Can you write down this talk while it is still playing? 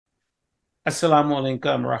Assalamu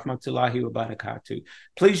alaikum rahmatullahi wa barakatuh.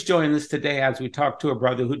 Please join us today as we talk to a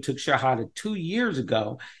brother who took Shahada 2 years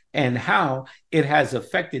ago and how it has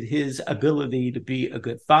affected his ability to be a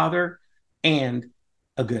good father and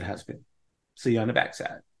a good husband. See you on the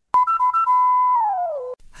backside.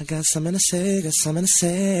 I got something to say, got something to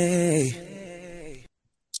say.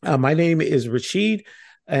 My name is Rashid,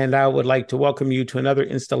 and I would like to welcome you to another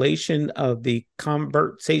installation of the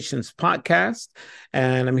Conversations podcast.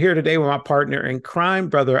 And I'm here today with my partner in crime,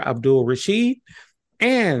 Brother Abdul Rashid.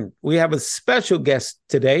 And we have a special guest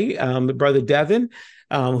today, Brother Deven,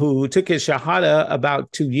 who took his Shahada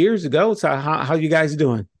about 2 years ago. So how you guys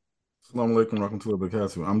doing? Assalamu alaikum warahmatullahi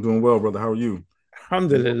wabarakatuh. I'm doing well, brother. How are you?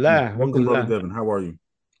 Alhamdulillah. Welcome, brother Alhamdulillah. Deven. How are you?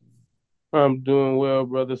 I'm doing well,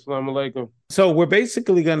 brother. Assalamu alaikum. So we're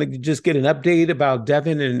basically going to just get an update about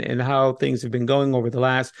Deven and how things have been going over the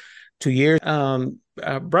last 2 years.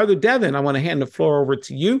 Brother Deven, I want to hand the floor over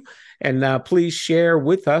to you, and please share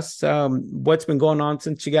with us what's been going on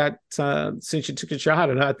since you took a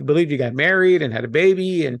shahada. I believe you got married and had a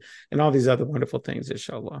baby and all these other wonderful things,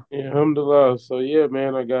 inshallah. Yeah, alhamdulillah. So yeah,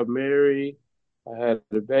 man, I got married, I had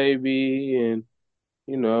a baby, and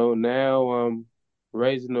now I'm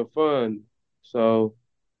raising a fund. So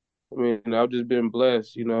I mean, I've just been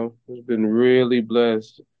blessed, it's been really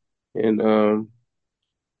blessed. And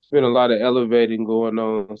it's been a lot of elevating going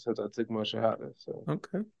on since I took my shahada. So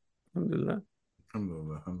Okay. Alhamdulillah.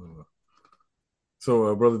 Alhamdulillah, alhamdulillah.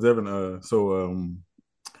 So, brother Deven,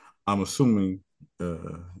 I'm assuming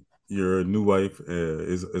your new wife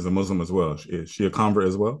is a Muslim as well. Is she a convert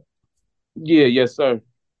as well? yeah, yes, sir.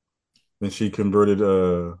 Then she converted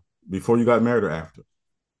before you got married or after?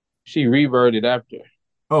 She reverted after.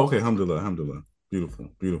 Oh, okay. Alhamdulillah, alhamdulillah. Beautiful,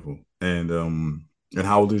 beautiful. And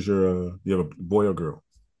how old is you have a boy or girl?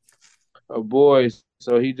 A boy.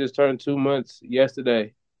 So he just turned 2 months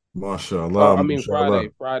yesterday. MashaAllah, I mean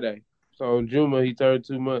MashaAllah, Friday. So in Juma he turned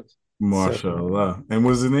 2 months. MashaAllah. And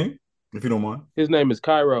what's his name, if you don't mind? His name is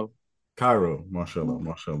Cairo. Cairo, MashaAllah,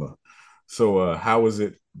 MashaAllah. So, how is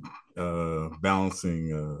it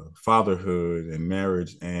balancing fatherhood and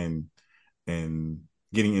marriage and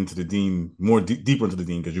getting into the deen deeper into the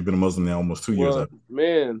deen, because you've been a Muslim now almost 2 years? Well,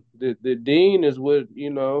 man, the dean is what,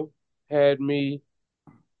 had me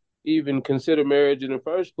even consider marriage in the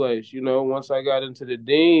first place. Once I got into the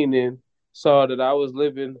dean and saw that I was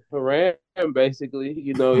living haram, basically,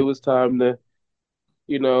 it was time to,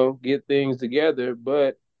 get things together.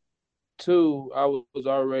 But two, I was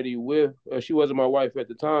already with, she wasn't my wife at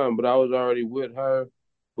the time, but I was already with her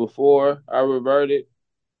before I reverted.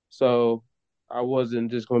 So I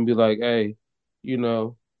wasn't just gonna be like, hey,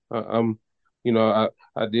 I'm,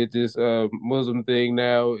 I did this Muslim thing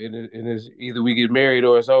now, and it's either we get married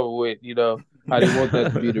or it's over with. I didn't want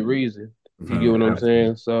that to be the reason. You get what I'm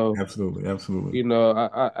saying? So Absolutely, absolutely.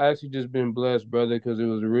 I actually just been blessed, brother, because it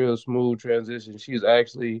was a real smooth transition. She's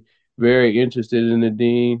actually very interested in the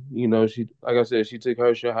deen. She, like I said, she took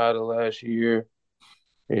her shahada last year,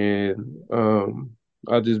 and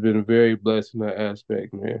I've just been very blessed in that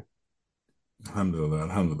aspect, man. Alhamdulillah,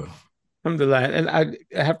 alhamdulillah. Alhamdulillah. And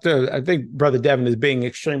I think Brother Deven is being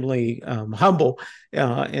extremely humble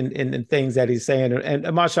in things that he's saying.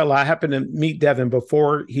 And mashallah, I happened to meet Deven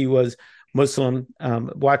before he was Muslim,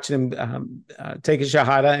 watching him take a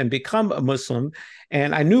Shahada and become a Muslim.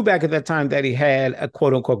 And I knew back at that time that he had a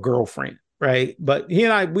quote unquote girlfriend, right? But he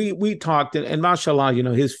and I, we talked, and mashallah,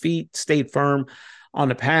 his feet stayed firm on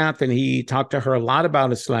the path, and he talked to her a lot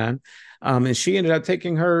about Islam. And she ended up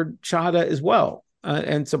taking her Shahada as well.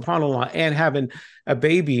 And subhanAllah, and having a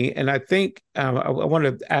baby. And I think I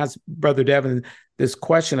want to ask Brother Deven this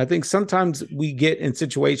question. I think sometimes we get in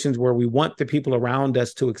situations where we want the people around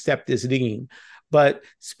us to accept this deen, but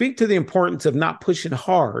speak to the importance of not pushing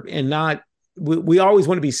hard and not, we always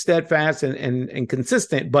want to be steadfast and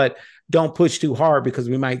consistent, but don't push too hard because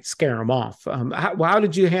we might scare them off. How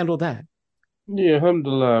did you handle that? Yeah,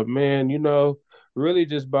 alhamdulillah, man. Really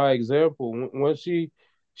just by example. Once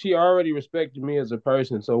she already respected me as a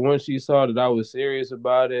person. So once she saw that I was serious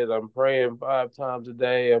about it, I'm praying 5 times a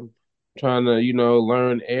day. I'm trying to,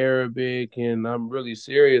 learn Arabic, and I'm really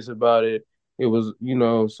serious about it. It was,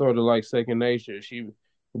 sort of like second nature. She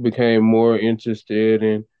became more interested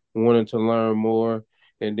and wanted to learn more.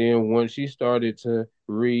 And then once she started to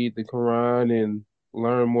read the Quran and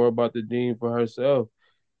learn more about the deen for herself,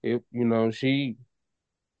 she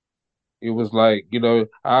it was like,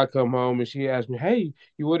 I come home and she asked me, "Hey,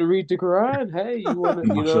 you want to read the Quran? Hey, you want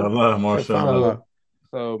to, MashaAllah, MashaAllah. So,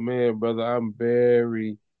 so man, brother, I'm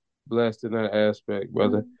very blessed in that aspect,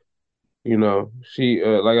 brother. She,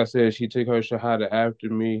 like I said, she took her shahada after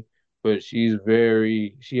me. but she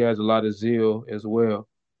has a lot of zeal as well,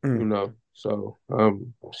 you Mm. know. So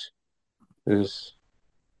it's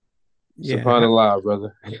Yeah. subhanallah,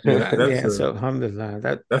 brother. Yeah, that's Yeah. a So alhamdulillah.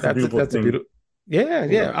 that's a beautiful That's a thing. beautiful. Yeah,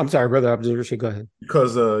 You yeah. know, I'm sorry, brother Abdul Rashid. Go ahead.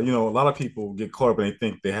 because a lot of people get caught up and they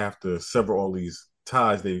think they have to sever all these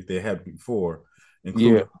ties they had before,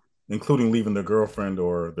 Yeah, including leaving their girlfriend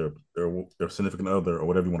or their significant other or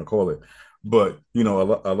whatever you want to call it. But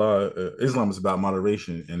a lot Islam is about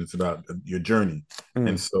moderation and it's about your journey,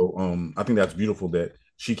 and Mm. so I think that's beautiful that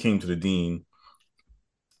she came to the Dean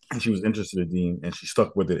and she was interested in Dean and she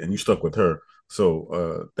stuck with it and you stuck with her.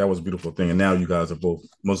 So that was a beautiful thing. And now you guys are both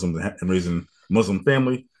Muslims and raising Muslim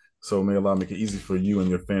family. So may Allah make it easy for you and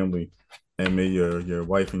your family, and may your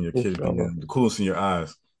wife and your kid be inshallah, the coolest in your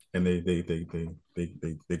eyes, and they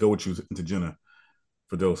go with you into Jannah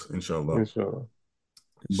for those, inshallah. inshallah.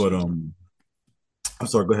 But I'm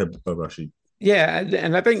sorry. Go ahead, Rashid. Yeah,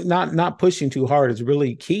 and I think not pushing too hard is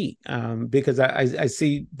really key, because I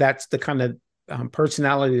see that's the kind of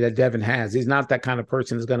personality that Deven has. He's not that kind of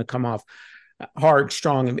person that's going to come off hard,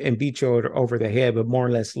 strong, and beat you over the head, but more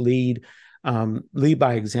or less lead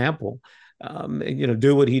by example.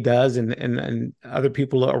 Do what he does, and other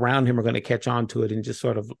people around him are going to catch on to it and just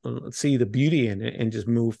sort of see the beauty in it and just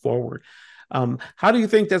move forward. How do you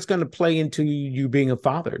think that's going to play into you being a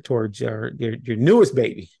father towards your newest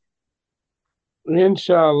baby?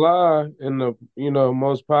 Inshallah, in the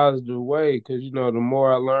most positive way, because the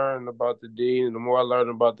more I learn about the dean, and the more I learn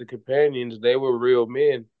about the companions, they were real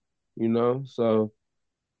men, So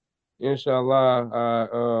inshallah,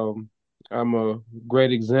 I'm a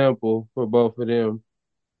great example for both of them,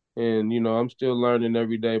 and I'm still learning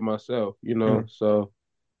every day myself, Mm, So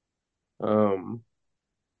um,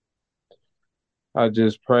 I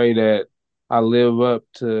just pray that I live up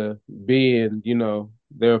to being,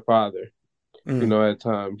 their father, mm, at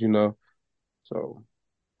times, So.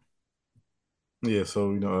 Yeah.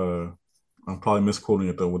 So I'm probably misquoting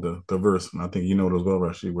it though with the verse, and I think you know it as well,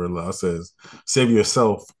 Rashid, where Allah says, "Save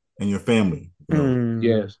yourself and your family." mm,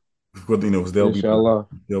 Yes, 'Cause inshallah.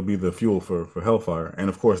 they'll be the fuel for hellfire. And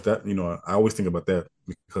of course, that I always think about that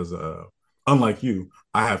because unlike you,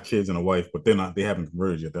 I have kids and a wife, but they haven't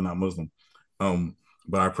converted yet. They're not Muslim. Um,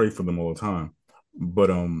 but I pray for them all the time. But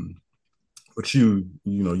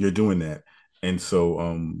you're doing that, and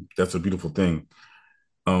so that's a beautiful thing.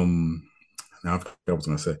 Um, now I forgot what I was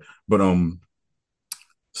gonna say, but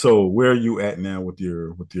so where are you at now with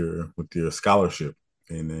your scholarship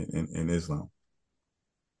in Islam?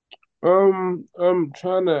 I'm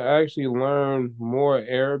trying to actually learn more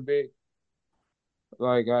Arabic.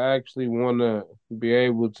 Like, I actually want to be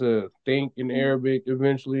able to think in Arabic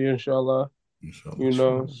eventually, inshallah.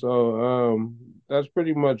 Inshallah. So that's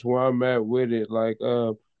pretty much where I'm at with it. Like,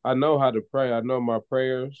 I know how to pray. I know my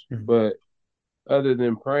prayers, mm, but other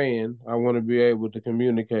than praying, I want to be able to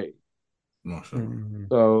communicate. Mashallah. mm.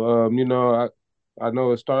 So, I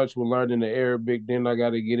know it starts with learning the Arabic, then I got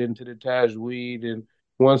to get into the Tajweed. And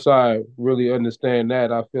once I really understand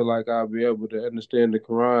that, I feel like I'll be able to understand the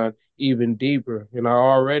Quran even deeper. And I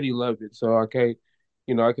already love it. So I can't,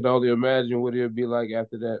 I can only imagine what it'll be like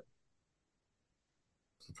after that.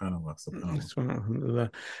 Subhanallah, subhanallah.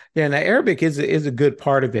 Alhamdulillah. Yeah, and the Arabic is a good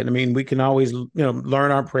part of it. I mean, we can always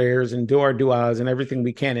learn our prayers and do our du'as and everything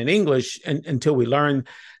we can in English until we learn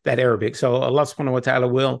that Arabic. So Allah subhanahu wa ta'ala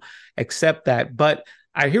will accept that. But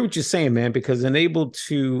I hear what you're saying, man, because unable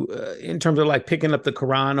to, in terms of like picking up the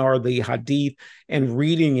Quran or the Hadith and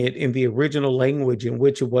reading it in the original language in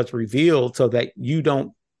which it was revealed, so that you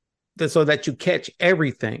catch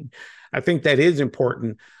everything. I think that is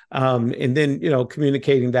important. And then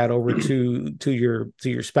communicating that over to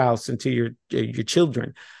your spouse and to your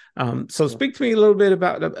children. So speak to me a little bit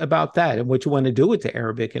about that and what you want to do with the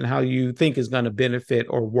Arabic and how you think is going to benefit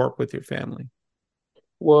or work with your family.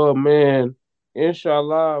 Well, man,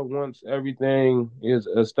 inshallah, once everything is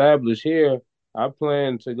established here, I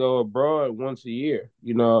plan to go abroad once a year.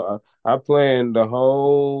 I plan the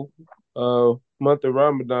whole month of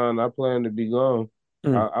Ramadan, I plan to be gone.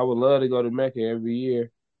 Mm, I would love to go to Mecca every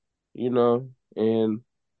year, and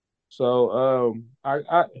so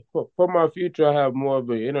for my future, I have more of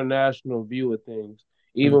an international view of things.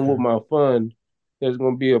 Even with okay. my fund, there's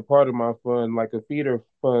going to be a part of my fund, like a feeder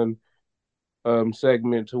fund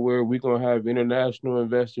segment to where we're gonna have international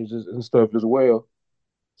investors and stuff as well.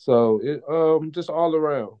 So it just all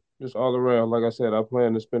around. Like I said, I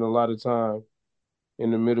plan to spend a lot of time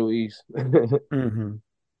in the Middle East. Mm-hmm.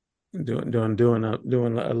 Doing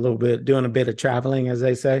a little bit, doing a bit of traveling, as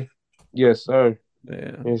they say. Yes, sir.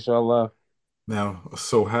 Yeah. Inshallah. Now,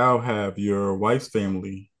 so how have your wife's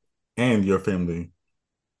family and your family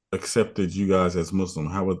accepted you guys as Muslim?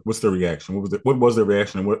 What's their reaction? What was their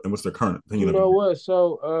reaction, and what's their current opinion You of you? know what?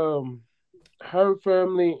 So, her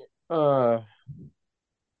family, I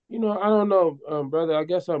don't know, brother. I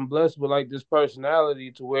guess I'm blessed with like this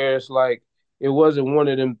personality to where it's like it wasn't one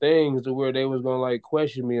of them things to where they was gonna like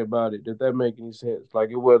question me about it. Did that make any sense? Like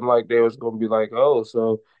it wasn't like they was gonna be like, "Oh,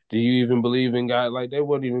 so do you even believe in God?" Like they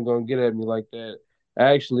weren't even gonna get at me like that.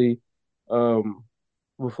 Actually, um,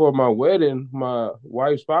 before my wedding, my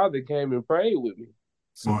wife's father came and prayed with me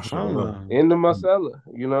MashaAllah. SubhanAllah. in the masala.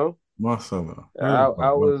 You know, MashaAllah. I, Very I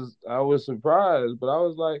well. was I was surprised, but I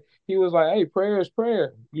was like, he was like, "Hey, prayer is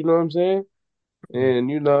prayer." You know what I'm saying?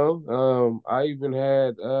 And I even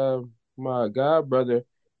had my god brother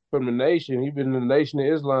from the nation. He'd been in the Nation of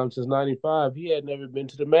Islam since '95. He had never been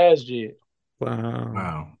to the masjid. Wow.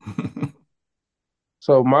 Wow.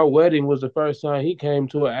 So my wedding was the first time he came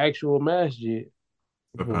to an actual masjid.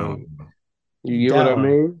 Well, SubhanAllah. You get what I dawah.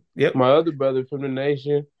 mean? Yep. My other brother from the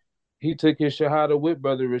nation, he took his shahada with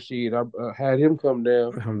brother Rashid. I had him come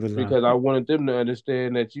down Alhamdulillah. because I wanted them to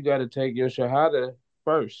understand that you got to take your shahada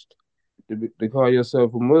first to call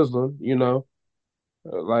yourself a Muslim.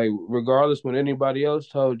 Like regardless when anybody else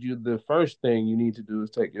told you, the first thing you need to do is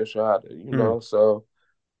take your shahada. Mm, So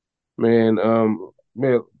man,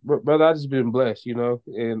 brother, I just been blessed,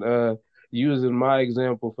 and using my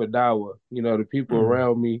example for dawah, the people mm.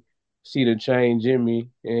 around me see the change in me,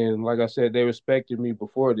 and like I said, they respected me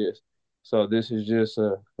before this, so this is just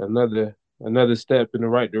another step in the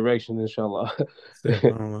right direction, inshallah.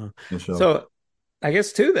 SubhanAllah. Inshallah. So I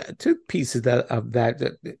guess two pieces that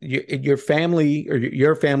your family or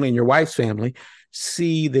your family and your wife's family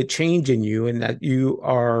see the change in you and that you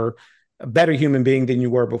are a better human being than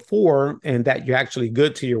you were before and that you're actually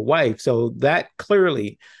good to your wife. So that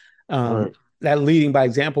clearly, Right. that leading by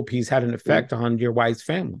example piece had an effect on your wife's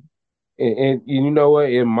family. And you know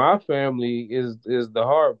what? In my family is the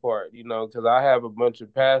hard part, because I have a bunch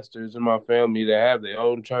of pastors in my family that have their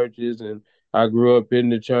own churches, and I grew up in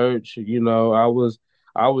the church. I was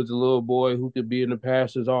a little boy who could be in the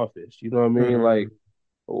pastor's office. You know what I mean? Like, Mm,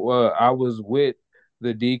 well, I was with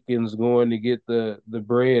the deacons going to get the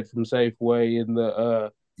bread from Safeway and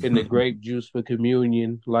the grape juice for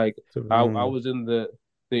communion. Like I SubhanAllah. was in the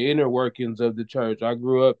inner workings of the church. I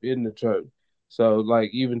grew up in the church. So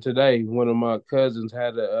like even today, one of my cousins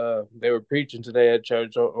had they were preaching today at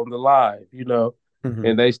church on the live, Mhm.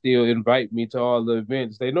 and they still invite me to all the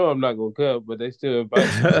events. They know I'm not gonna come, but they still invite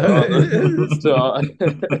me to all the to all, to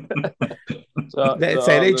They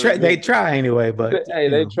say all they the try. They events. try anyway, but Hey,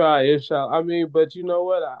 they try, inshallah. I mean, but you know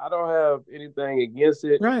what? I don't have anything against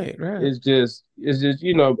it. right, right, It's just,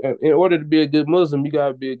 in order to be a good Muslim, you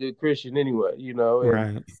gotta be a good Christian anyway, and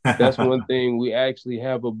right, that's one thing we actually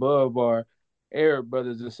have above our Arab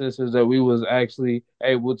brothers and sisters that we was actually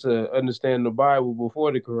able to understand the Bible before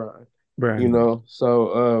the Quran, right.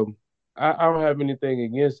 So I don't have anything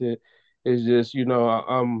against it. It's just,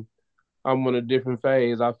 I'm on a different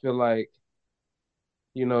phase. I feel like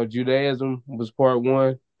Judaism was part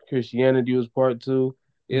one, Christianity was part two,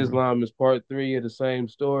 Mhm. Islam is part three of the same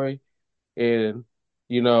story, and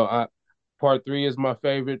I part three is my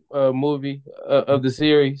favorite movie of the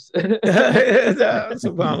series.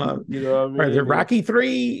 SubhanAllah. You know what I Right, the mean? Rocky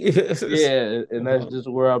Three. Yeah, and that's SubhanAllah. just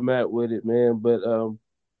where I'm at with it, man. But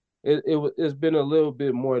it's been a little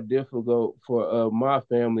bit more difficult for my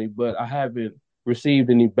family, but I haven't received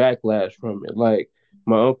any backlash from it. Like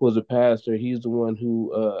my uncle's a pastor; he's the one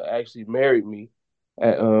who actually married me.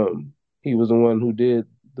 At, he was the one who did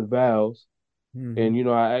the vows, and Mhm.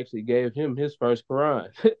 I actually gave him his first Quran.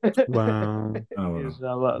 Wow. Oh,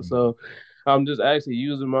 Inshallah. So I'm just actually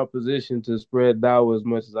using my position to spread dawah as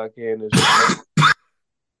much as I can, inshallah.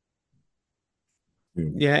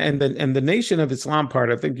 Yeah, and the Nation of Islam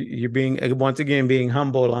part, I think you're being once again being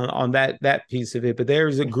humbled on that piece of it. But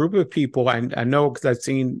there's a group of people I know because I've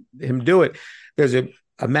seen him do it. There's a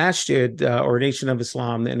masjid or Nation of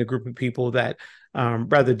Islam and a group of people that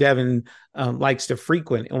Brother Deven likes to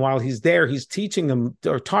frequent. And while he's there, he's teaching them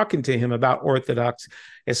or talking to him about Orthodox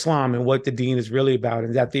Islam and what the Deen is really about,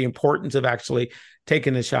 and that the importance of actually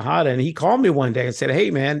taking the Shahada. And he called me one day and said,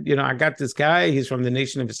 "Hey, man, I got this guy. He's from the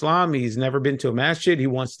Nation of Islam. He's never been to a masjid. He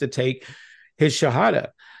wants to take his Shahada."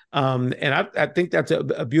 And I think that's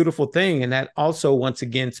a beautiful thing. And that also, once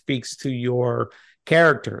again, speaks to your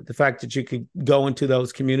character, the fact that you could go into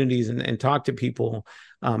those communities and talk to people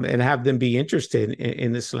and have them be interested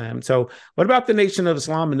in Islam. So, what about the Nation of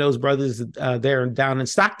Islam and those brothers there down in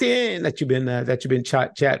Stockton that you've been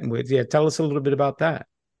chatting with? Yeah, tell us a little bit about that.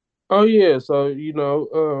 Oh yeah, so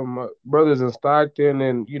my brothers in Stockton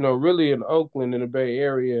and really in Oakland in the Bay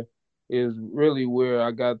Area, is really where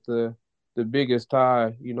I got the biggest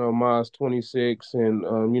tie. Mine's 26,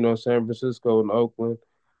 and San Francisco and Oakland.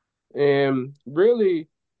 And really,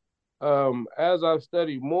 as I've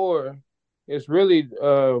studied more, it's really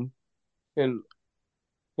an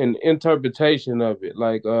an interpretation of it,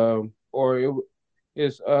 like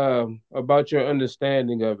it's about your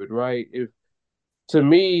understanding of it, right? If to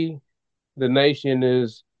me, the nation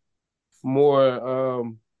is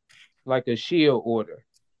more like a shield order.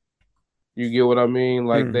 You get what I mean?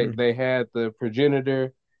 Like they Mm-hmm. they had the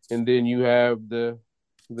progenitor, and then you have the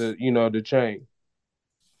chain.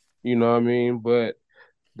 You know what I mean? But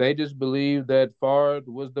they just believed that Fard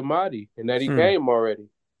was the Mahdi and that he came already.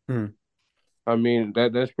 Mm-hmm. I mean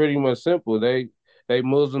that's pretty much simple. They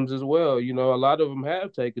Muslims as well. A lot of them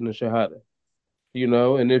have taken the Shahada.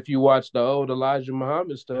 And if you watch the old Elijah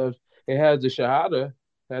Muhammad stuff, it has the Shahada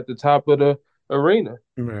at the top of the arena.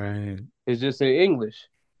 Right. It's just in English.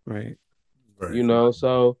 Right. Right.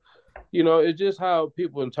 So it's just how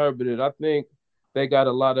people interpret it. I think they got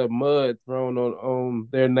a lot of mud thrown on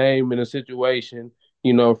their name in a situation,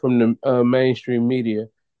 from the mainstream media.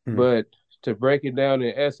 Mm-hmm. But to break it down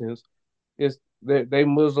in essence, it's they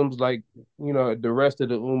Muslims like the rest of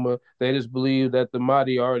the Ummah. They just believe that the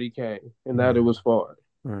Mahdi already came and that it was Fard.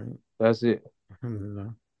 Right. That's it.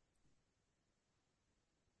 Alhamdulillah.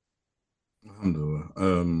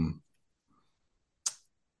 Alhamdulillah.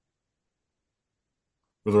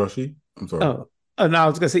 Was Rashid? I'm sorry. No, I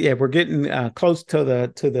was gonna say, yeah, we're getting close to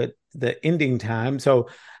the ending time. So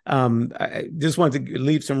I just wanted to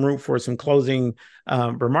leave some room for some closing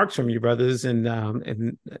remarks from you, brothers,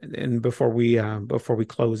 and before we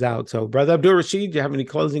close out. So, Brother Abdul Rashid, do you have any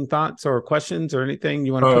closing thoughts or questions or anything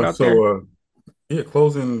you want to put out there? Yeah,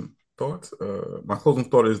 closing thoughts. My closing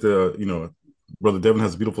thought is Brother Deven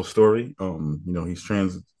has a beautiful story.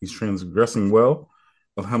 He's transgressing well.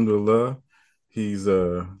 Alhamdulillah. He's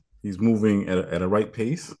he's moving at a right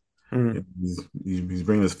pace. Mm-hmm. He's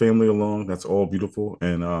bringing his family along. That's all beautiful,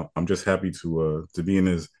 and I'm just happy to be in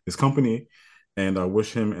his company. And I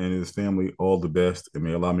wish him and his family all the best, and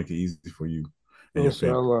may Allah make it easy for you and your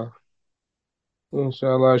family. Inshallah.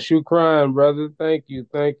 Inshallah. Shukran, brother. Thank you.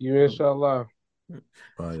 Inshallah.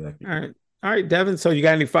 Bye. All right, Deven. So, you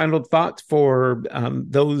got any final thoughts for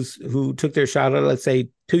those who took their shot at, let's say,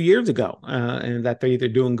 2 years ago, and that they're either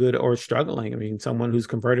doing good or struggling? I mean, someone who's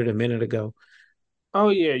converted a minute ago. Oh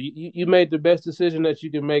yeah, you made the best decision that you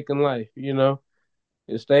can make in life. And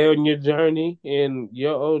stay on your journey, and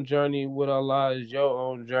your own journey with Allah is your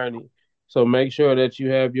own journey. So make sure that you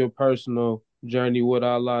have your personal journey with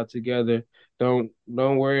Allah together. Don't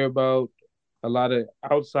worry about a lot of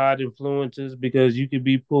outside influences, because you could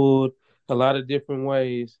be pulled a lot of different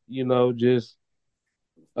ways. Just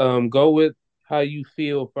go with how you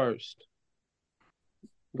feel first.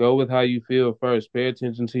 Go with how you feel first. Pay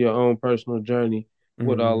attention to your own personal journey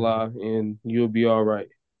with Allah, and you'll be all right.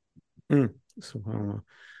 SubhanAllah.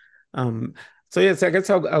 So yes, I guess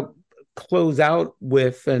I'll close out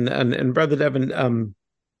with and Brother Deven,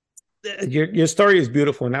 your story is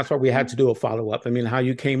beautiful, and that's why we had to do a follow-up. I mean, how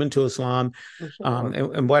you came into Islam,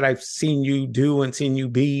 and what I've seen you do and seen you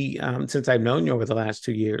be since I've known you over the last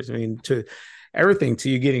 2 years. I mean, to everything, to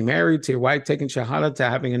you getting married, to your wife taking shahada, to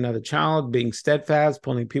having another child, being steadfast,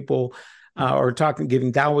 pulling people or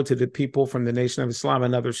giving dawah to the people from the Nation of Islam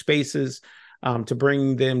and other spaces, to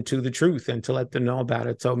bring them to the truth and to let them know about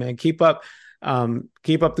it. So, man, keep up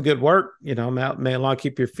the good work. May Allah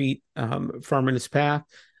keep your feet firm in His path.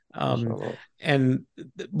 And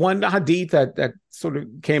one hadith that sort of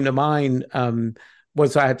came to mind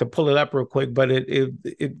was, I had to pull it up real quick, but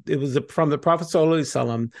it was from the Prophet Sallallahu Alaihi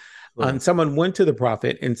Wasallam. And someone went to the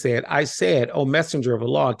Prophet and said, "I said, O Messenger of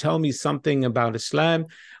Allah, tell me something about Islam,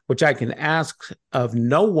 which I can ask of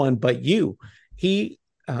no one but you." The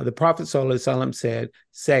Prophet Sallallahu Alaihi Wasallam said,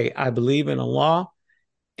 "Say, I believe in Allah,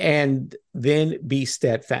 and then be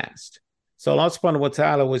steadfast." So Allah subhanahu wa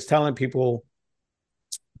ta'ala was telling people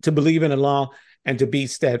to believe in Allah and to be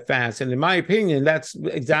steadfast. And in my opinion, that's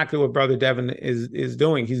exactly what Brother Deven is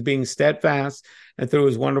doing. He's being steadfast, and through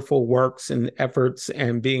his wonderful works and efforts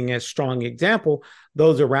and being a strong example,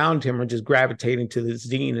 those around him are just gravitating to this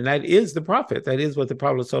deen. And that is the Prophet. That is what the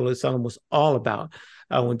Prophet ﷺ was all about,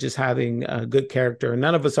 when just having a good character. And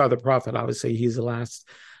none of us are the Prophet. Obviously, he's the last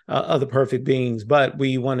of the perfect beings, but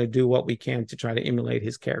we want to do what we can to try to emulate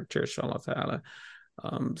his character, inshallah.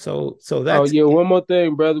 So that's. Oh yeah, one more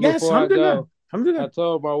thing, brother. Yes, before I go, I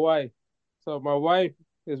told my wife. So my wife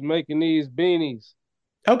is making these beanies.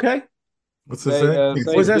 Okay. What's it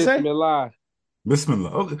say? What's that Bismillah. Say? Bismillah.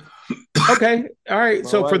 Okay. Okay. All right.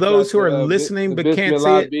 So for those who are listening but can't see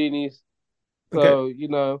it, beanies. So okay.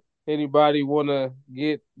 anybody want to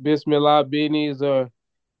get Bismillah beanies or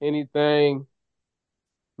anything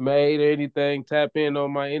made or anything, tap in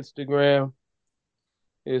on my Instagram.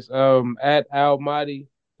 It's at Almighty.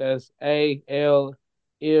 That's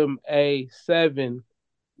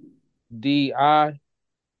ALMA7DI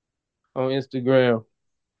on Instagram.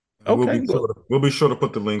 And Okay, well, we'll be sure to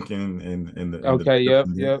put the link in the Okay, yep,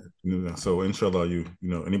 yep, so inshallah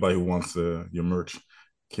anybody who wants your merch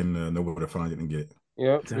can know where to find it and get it.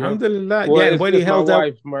 yep, yep. alhamdulillah. Well, Yeah, and what he it's my held up.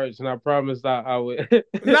 wife's merch, and I promised I would No,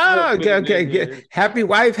 put okay, it okay, in good. here. Happy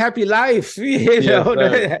wife, happy life. Yes, sir.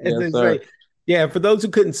 As Yes, they sir. say. Yeah, for those who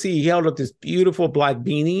couldn't see, he held up this beautiful black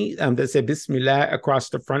beanie that said Bismillah across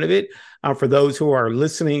the front of it. For those who are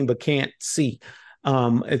listening but can't see,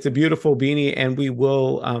 it's a beautiful beanie, and we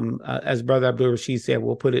will, as Brother Abdul Rashid said,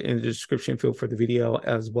 we'll put it in the description field for the video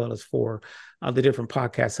as well as for the different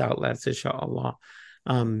podcast outlets, inshallah.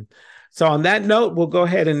 So on that note, we'll go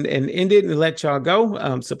ahead and end it and let y'all go.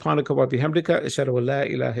 Subhanaka wa bihamdika, ashhadu an la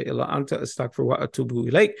ilaha illa anta, astaghfiruka wa atubu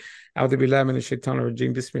ilayk. A'udhu billahi minash shaitanir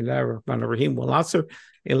rajim. Bismillahir rahmanir rahim. Wal 'asr.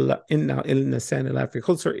 Inna al-insana lafi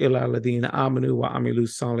khusr illa alladhina amanu wa amilu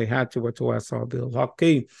salihati wa tawasaw bil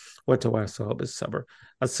haqqi wa tawasaw bis sabr.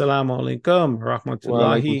 Assalamu alaikum wa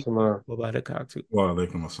rahmatullahi wa barakatuh. Wa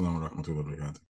alaikum assalam wa rahmatullahi wa barakatuh.